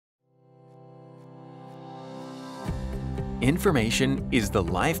Information is the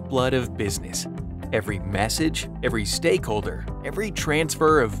lifeblood of business. Every message, every stakeholder, every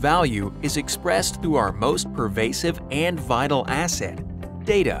transfer of value is expressed through our most pervasive and vital asset,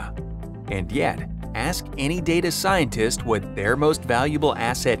 data. And yet, ask any data scientist what their most valuable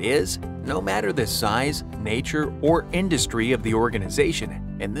asset is, no matter the size, nature, or industry of the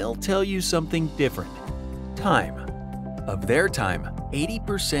organization, and they'll tell you something different. Time. Of their time,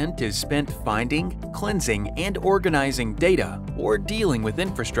 80% is spent finding, cleansing, and organizing data or dealing with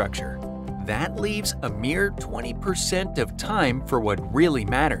infrastructure. That leaves a mere 20% of time for what really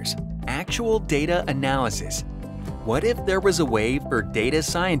matters, actual data analysis. What if there was a way for data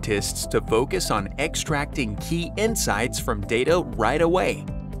scientists to focus on extracting key insights from data right away?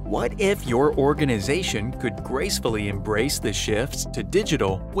 What if your organization could gracefully embrace the shifts to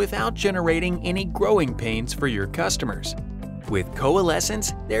digital without generating any growing pains for your customers? With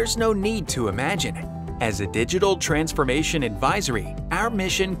Coalescence, there's no need to imagine. As a digital transformation advisory, our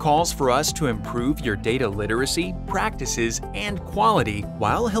mission calls for us to improve your data literacy, practices, and quality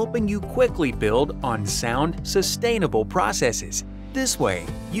while helping you quickly build on sound, sustainable processes. This way,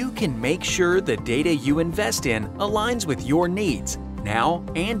 you can make sure the data you invest in aligns with your needs, now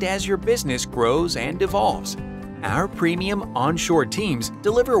and as your business grows and evolves. Our premium onshore teams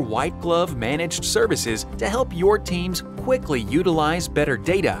deliver white-glove managed services to help your teams quickly utilize better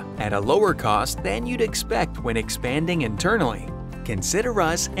data at a lower cost than you'd expect when expanding internally. Consider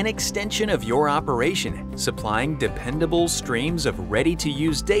us an extension of your operation, supplying dependable streams of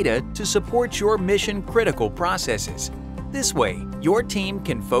ready-to-use data to support your mission-critical processes. This way, your team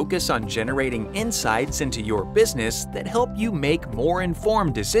can focus on generating insights into your business that help you make more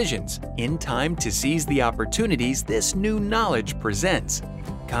informed decisions in time to seize the opportunities this new knowledge presents.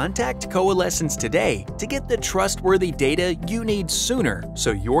 Contact Coalescence today to get the trustworthy data you need sooner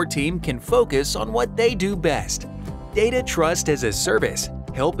so your team can focus on what they do best. Data Trust as a Service,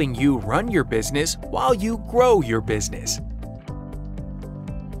 helping you run your business while you grow your business.